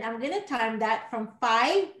 350, and then I'm gonna time that from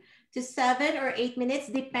 5 to 7 or 8 minutes,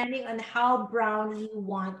 depending on how brown you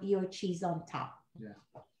want your cheese on top. Yeah.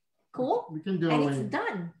 Cool? We can do and away. it's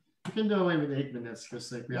done. We can do away with 8 minutes because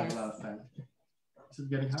like we have a lot of time. Is it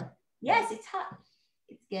getting hot? Yes, it's hot.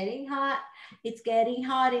 It's getting hot. It's getting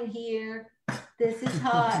hot in here. This is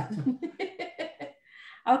hot.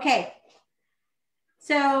 Okay.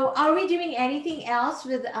 So are we doing anything else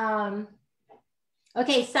with,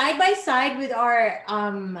 okay, side by side with our,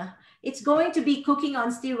 it's going to be cooking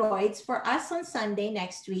on steroids for us on Sunday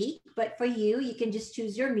next week, but for you, you can just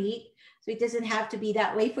choose your meat. So it doesn't have to be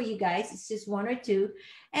that way for you guys. It's just 1 or 2.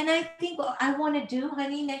 And I think what I want to do,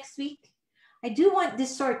 honey, next week, I do want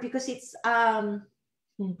this sort because it's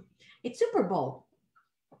Super Bowl.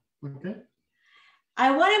 Okay.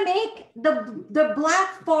 I want to make the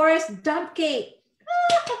Black Forest dump cake.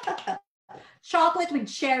 Chocolate with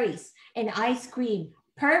cherries and ice cream.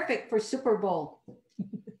 Perfect for Super Bowl.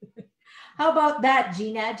 How about that,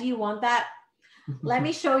 Gina? Do you want that? Let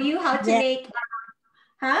me show you how to make,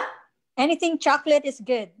 Anything chocolate is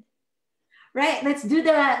good. Right, let's do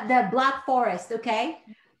the Black Forest, okay?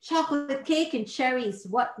 Chocolate cake and cherries.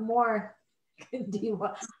 What more do you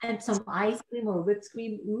want? And some ice cream or whipped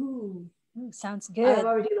cream. Ooh. Sounds good. I've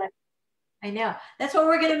already like, I know. That's what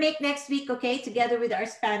we're going to make next week, okay? Together with our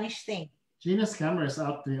Spanish thing. Gina's camera is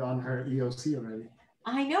out on her EOC already.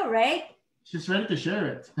 I know, right? She's ready to share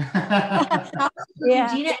it.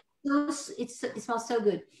 Yeah. Gina, it smells so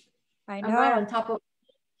good. I know. I'm right on top of,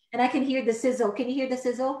 and I can hear the sizzle. Can you hear the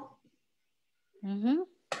sizzle? Mm-hmm.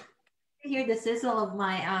 I can hear the sizzle of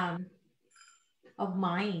my of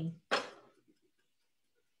mine.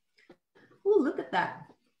 Ooh, look at that.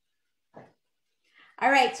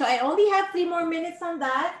 All right, so I only have 3 more minutes on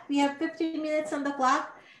that. We have 15 minutes on the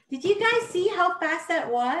clock. Did you guys see how fast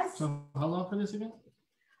that was? So how long for this again?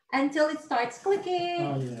 Until it starts clicking.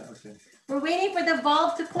 Oh yeah, okay. We're waiting for the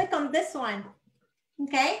valve to click on this one.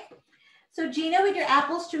 Okay. So Gina, with your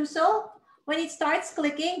apple streusel, when it starts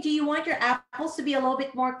clicking, do you want your apples to be a little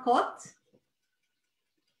bit more cooked?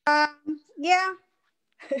 Yeah.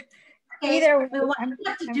 Okay. Either What you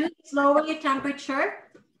have to do is lower your temperature.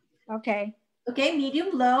 Okay. Okay,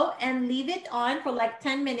 medium low, and leave it on for like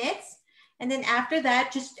 10 minutes. And then after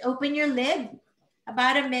that, just open your lid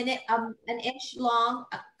about a minute, an inch long,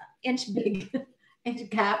 inch big, inch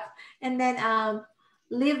gap, and then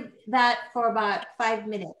leave that for about 5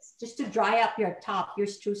 minutes just to dry up your top, your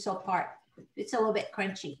streusel part. It's a little bit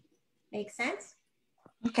crunchy. Make sense?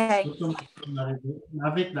 Okay.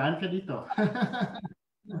 Navit, daan ka dito.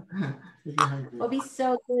 It'll be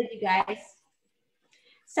so good, you guys.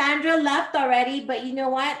 Sandra left already, but you know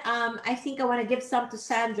what? I think I want to give some to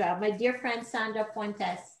Sandra, my dear friend Sandra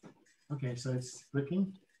Fuentes. Okay, so it's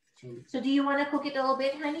clicking. So do you want to cook it a little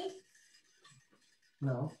bit, honey?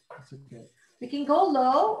 No, it's okay. We can go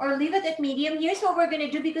low or leave it at medium. Here's what we're going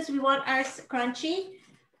to do because we want ours crunchy.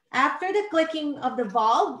 After the clicking of the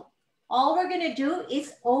valve, all we're gonna do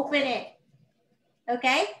is open it,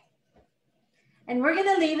 okay? And we're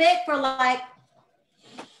gonna leave it for like,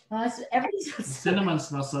 everything's Cinnamon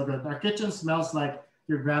smells so good. Our kitchen smells like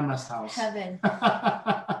your grandma's house. heaven.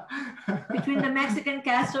 Between the Mexican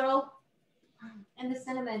casserole and the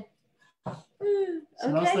cinnamon.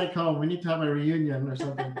 Smells Okay. like home. We need to have a reunion or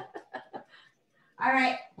something. All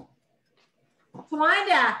right.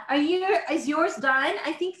 Tawanda, is yours done?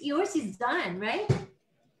 I think yours is done, right?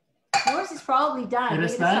 Yours is probably done. It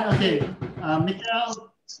is done? Okay.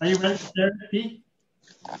 Mikael, are you ready to share the tea?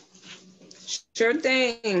 Sure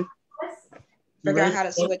thing. You Figure out ready how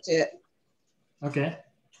to switch it. Okay.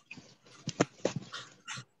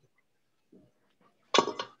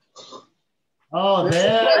 Oh,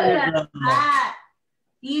 there you go. Ah,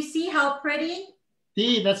 do you see how pretty?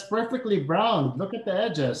 Tea, that's perfectly brown. Look at the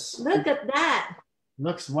edges. Look at that.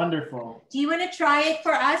 Looks wonderful. Do you want to try it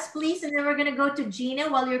for us, please? And then we're going to go to Gina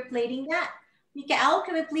while you're plating that. Mikael,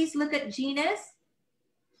 can we please look at Gina's?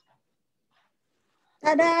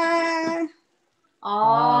 Ta-da!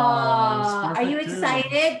 Oh, it's are you perfect too.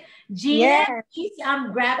 excited? Gina, Yes. please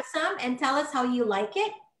grab some and tell us how you like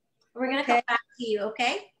it. We're going to come Okay. back to you,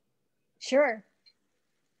 okay? Sure.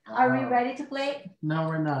 Are we ready to play? No,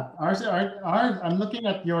 we're not. Ours, I'm looking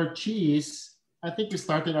at your cheese. I think we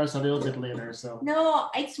started ours a little bit later, so. No,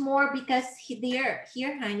 it's more because here,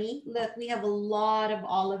 honey, look, we have a lot of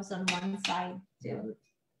olives on one side too.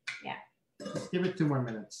 Yeah. Let's give it 2 more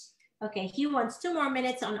minutes. Okay, he wants 2 more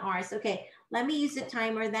minutes on ours. Okay, let me use the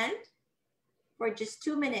timer then for just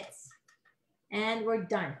 2 minutes and we're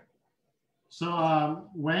done. So,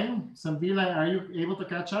 Wang, Sambila, are you able to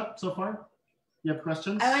catch up so far? You have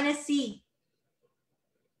questions? I want to see.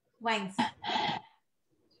 Wangs.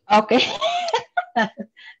 Okay.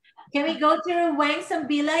 Can we go to Wang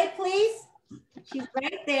Sambilay, please? She's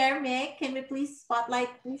right there, Meg. Can we please spotlight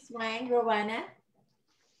Miss Wang, Rowana?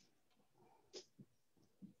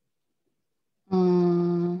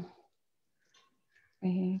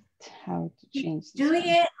 Wait, how to change this Doing one?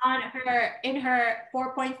 it on her in her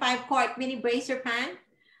 4.5 quart mini bracer pan.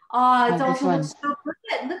 Oh, it Oh, this also one. looks so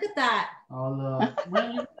good. Look at that. Oh, look.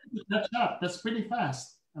 Well, you catch up. That's pretty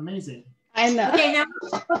fast. Amazing. I know. Okay, now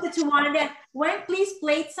put it to Tawanda. Wang, please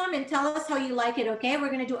plate some and tell us how you like it, okay? We're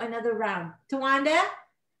going to do another round. Tawanda,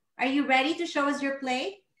 are you ready to show us your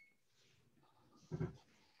plate?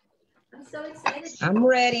 I'm so excited. I'm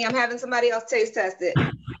ready. I'm having somebody else taste test it,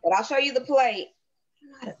 but I'll show you the plate.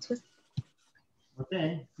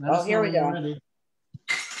 Okay. Oh, here we go. Ready.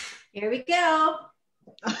 Here we go.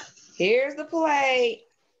 Here's the plate.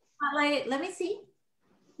 Spotlight it. Let me see.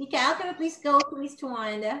 Mikael, can we please go to Miss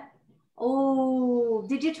Tawanda? Oh,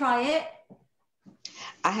 did you try it?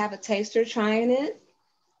 I have a taster trying it.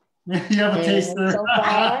 You have a And taster. so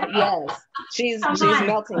far, yes. She's Come on.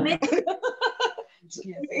 melting. Miss-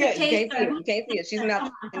 Yeah, you can't see it. You can't see it. She's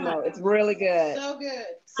melting. No, it's really good. So good.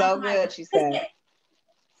 So good, she said.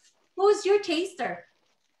 Who's your taster?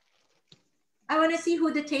 I want to see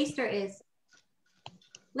who the taster is.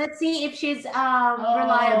 Let's see if she's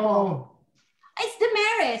reliable. It's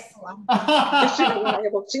Damaris. She's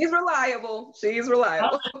reliable. She's reliable. She's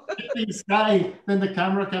reliable. Sky. Then the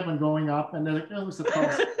camera kept on going up, and they're like, "Oh, it's a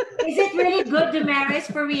post." Is it really good, Damaris,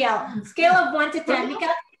 for real? Scale of 1 to 10.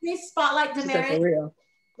 Mikael, please spotlight She said, Damaris. for real.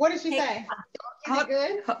 What did she say? Is it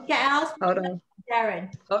good? Mikael, Hold on. Darren.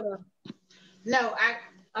 Hold on. No,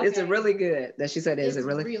 okay. Is it really good? That she said, is it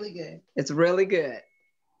really? really good? It's really good.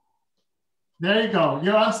 There you go.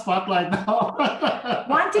 You're on spotlight now.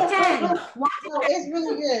 1 to 10. 1 to No, it's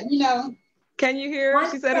really good. You know, Can you hear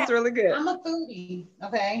her? She said it's really good. I'm a foodie,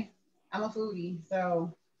 okay? I'm a foodie,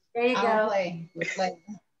 so There you I don't go. play with flavor.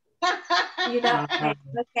 You know.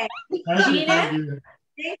 Okay. Thank you, Gina? thank you.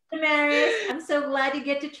 Thanks, Damaris. I'm so glad you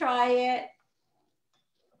get to try it.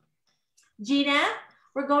 Gina,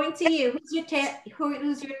 we're going to you.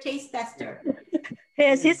 Who's your taste tester?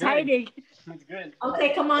 Yes, he's hiding. That's good.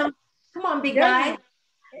 Okay, come on. Come on, big guy.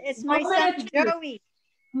 It's my Moment son, of truth. Joey.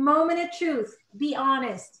 Moment of truth. Be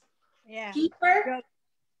honest. Yeah. Keeper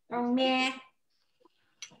or meh?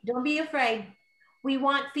 Don't be afraid. We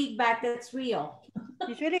want feedback that's real.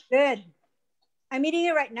 It's really good. I'm eating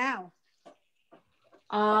it right now.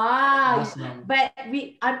 Ah, Awesome. but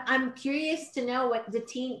I'm curious to know what the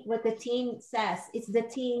teen says. It's the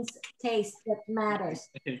teen's taste that matters.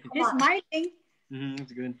 It's smiling.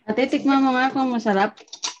 It's good. Natitikman mo nga kung masarap.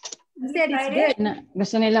 He said it's Tried good. Na,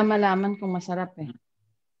 gusto nila malaman kung masarap eh.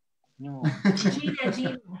 No.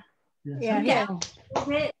 Gina. Yeah, Yeah. yeah.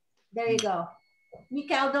 Move it. There you go.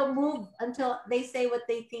 Mikael, don't move until they say what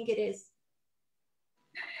they think it is.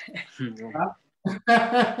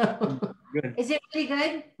 Good. Is it really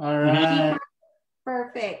good? All right.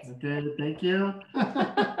 Perfect. Okay, thank you.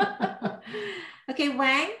 Okay,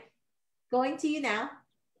 Wang, going to you now.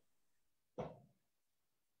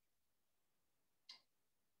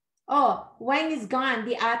 Oh, Wang is gone.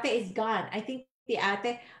 The ate is gone. I think the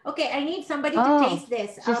ate. Okay, I need somebody to Oh, taste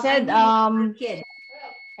this. she I said, need one kid.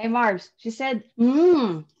 hey, Marbs, she said,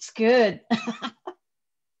 it's good.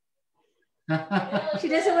 She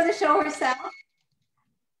doesn't want to show herself.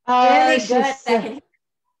 Really good. She's, I can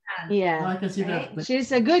yeah, I can see that.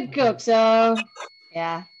 she's a good cook. So,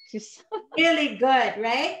 yeah, she's really good,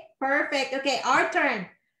 right? Perfect. Okay, our turn.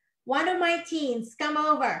 One of my teens, come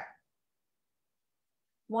over.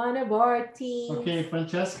 One of our teens. Okay,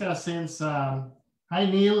 Francesca, since hi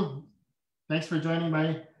Neil, thanks for joining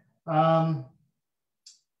my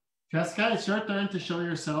Francesca, it's your turn to show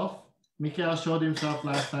yourself. Mikael showed himself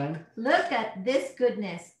last time. Look at this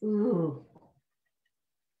goodness. Ooh.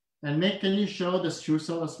 And Nick, can you show the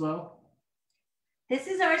streusel as well? This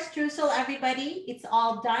is our streusel, everybody. It's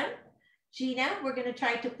all done. Gina, we're gonna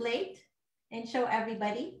try to plate and show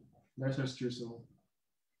everybody. There's our streusel.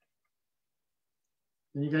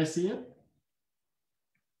 Can you guys see it?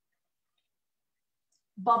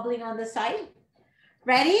 Bubbling on the side.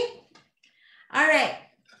 Ready? All right.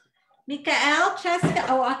 Mikael, Cheska.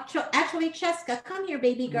 Oh, actually, Cheska, come here,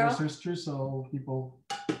 baby girl. There's our streusel, people.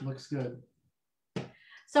 Looks good.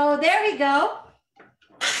 So there we go.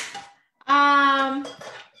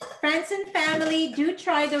 Friends and family, do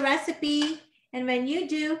try the recipe. And when you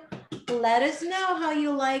do, let us know how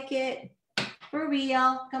you like it. For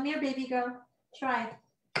real. Come here, baby girl. Try.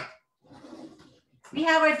 We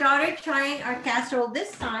have our daughter trying our casserole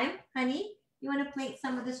this time. Honey, you want to plate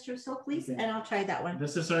some of the streusel, please? Okay. And I'll try that one.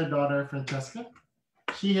 This is our daughter, Francesca.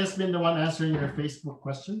 She has been the one answering your Facebook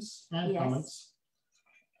questions and comments.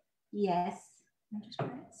 Yes.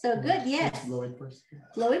 So good, yes. Let's blow it first.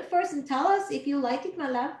 Blow it first and tell us if you like it, my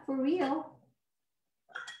love, for real.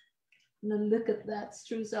 Now look at that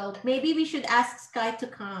streusel. Maybe we should ask Sky to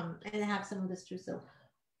come and have some of the streusel.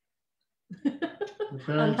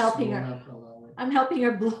 I'm helping her. I'm helping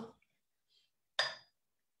her blow.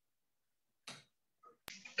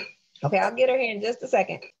 Okay, I'll get her here in just a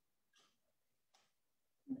second.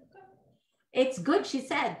 It's good, she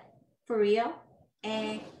said. For real.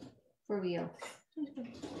 And for real.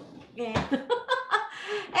 Yeah.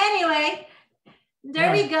 Anyway,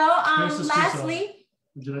 there we go. Lastly,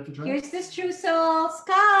 would you like to try? Here's the streusel.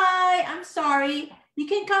 Sky, I'm sorry. You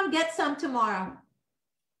can come get some tomorrow.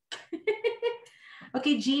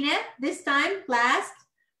 Okay, Gina, this time, last,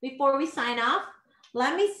 before we sign off,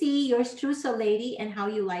 let me see your streusel lady and how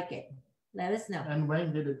you like it. Let us know. And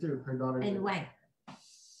Wang did it too, her daughter. And Wang.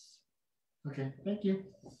 Okay, thank you.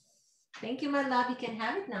 Thank you, my love. You can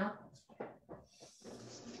have it now.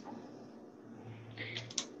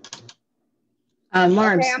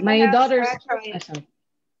 Marbs, Okay, my daughter's. sorry.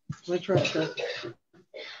 Which restaurant?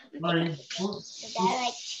 Sorry.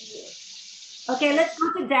 Okay, let's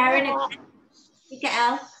go to Darren and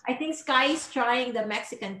Mikael. I think Sky is trying the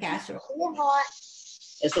Mexican casserole.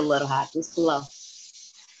 It's a little hot, just slow.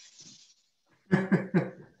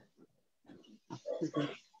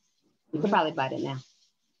 You could probably bite it now.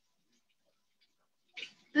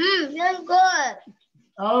 Really good.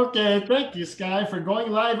 Okay, thank you, Sky, for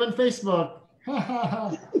going live on Facebook.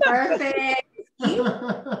 Perfect.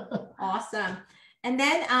 Awesome. And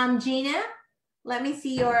then Gina, let me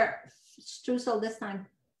see your streusel this time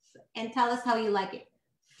and tell us how you like it.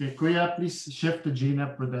 Okay, Kuya, please shift to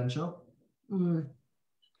Gina Prudential.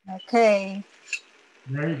 Okay.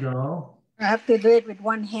 There you go. I have to do it with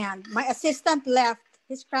one hand. My assistant left.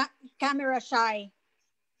 He's camera shy.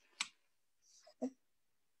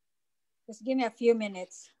 Just give me a few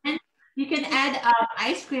minutes. And you can add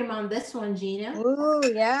ice cream on this one, Gina. Oh,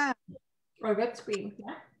 yeah. Or whipped cream.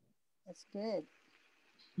 Yeah. That's good.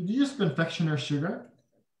 Did you use confectioner sugar?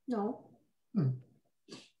 No.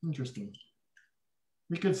 Interesting.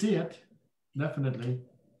 We could see it, definitely.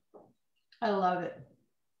 I love it.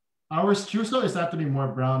 Our streusel is actually more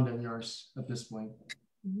brown than yours at this point.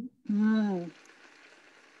 Mm.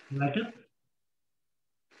 You like it?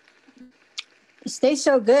 It tastes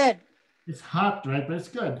so good. It's hot, right? But it's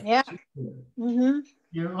good. Yeah. Mm-hmm.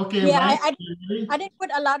 You okay? Yeah, Mike? I didn't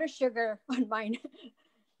put a lot of sugar on mine.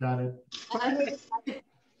 Got it.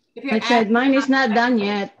 I tried. Mine is not done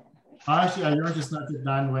yet. Yeah, yours is not yet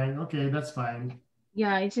done, Wayne. Okay, that's fine.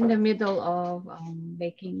 Yeah, it's in the middle of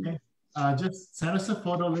baking. Okay. Just send us a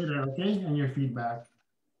photo later, okay? And your feedback.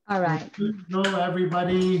 All right. Go,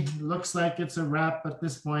 everybody. Looks like it's a wrap at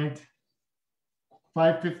this point.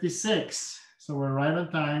 5:56. So we're right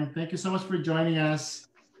on time. Thank you so much for joining us.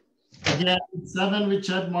 Again, 7 with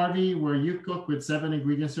Chad Marvie, where you cook with 7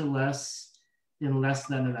 ingredients or less in less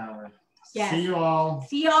than an hour. Yes. See you all.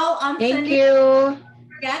 See you all on Thank Sunday. you. Don't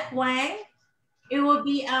forget, Wang. It will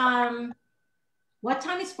be what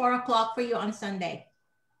time is 4 o'clock for you on Sunday?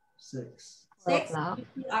 6. 6? 4 o'clock.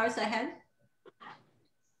 2 hours ahead?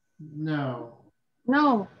 No.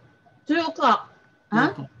 No, 2 o'clock.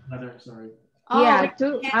 Huh? Better, sorry. Oh, Yeah, we're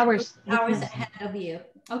 2 ahead- hours. 2 hours difference. ahead of you.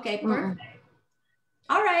 Okay, Mm-mm. perfect.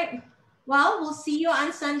 All right. Well, we'll see you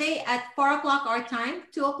on Sunday at 4 o'clock our time,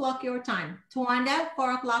 2 o'clock your time. Tawanda,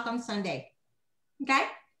 4 o'clock on Sunday. Okay?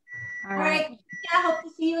 All All right. right. Yeah, hope to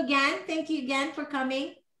see you again. Thank you again for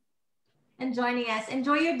coming and joining us.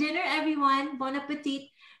 Enjoy your dinner, everyone. Bon appetit.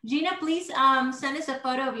 Gina, please send us a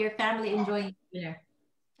photo of your family enjoying dinner.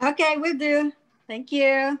 Okay, we'll do. Thank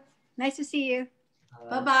you. Nice to see you.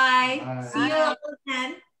 Bye-bye. Bye. See you all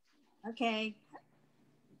again. Okay.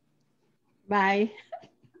 Bye.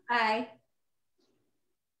 Bye.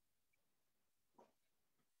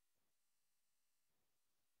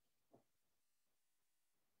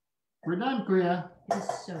 We're done, Kuya. This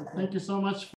is so good. Thank you so much